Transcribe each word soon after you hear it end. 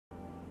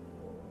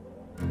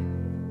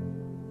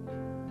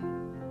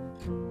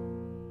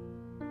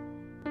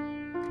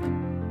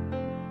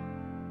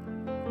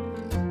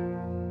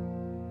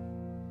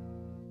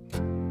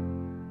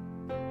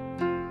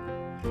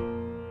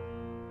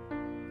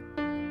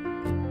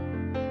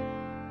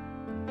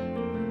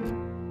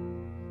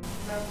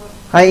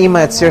Hi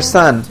Eema, it's your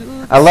son.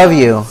 I love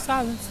you.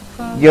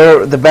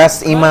 You're the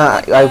best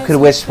Eema I could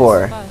wish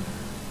for.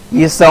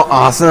 You're so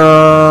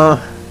awesome.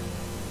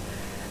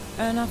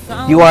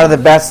 You are the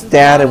best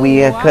dad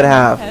we could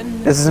have.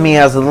 This is me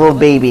as a little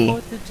baby.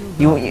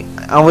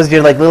 I was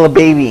your like little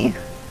baby.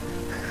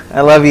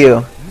 I love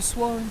you.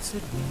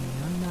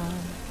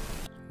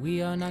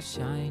 We are not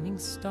shining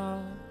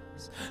stars.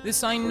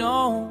 This I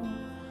know.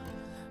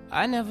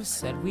 I never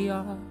said we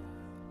are.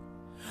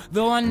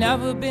 Though I've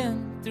never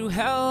been through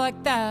hell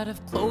like that,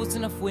 I've closed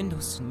enough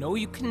windows to know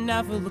you can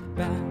never look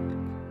back.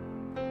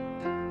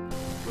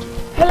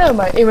 Hello,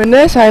 my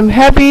Eemahdaddays. I'm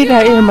happy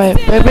that you're my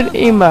favorite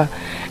Eema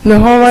in the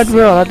whole wide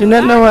world. I do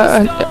not know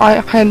what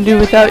I can do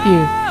without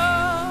you.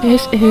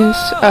 This is,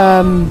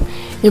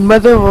 your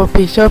mother will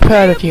be so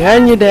proud of you,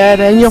 and your dad,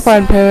 and your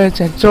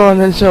grandparents, and so on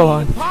and so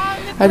on.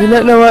 I do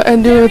not know what I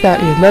can do without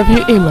you. Love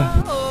you, Eema.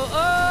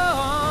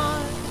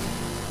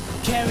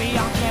 Carry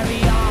on,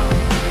 carry on.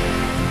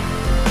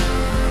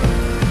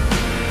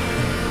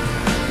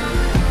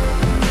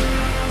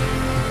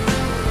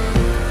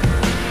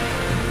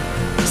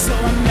 So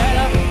I met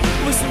up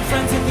with some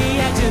friends at the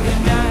edge of the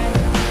night.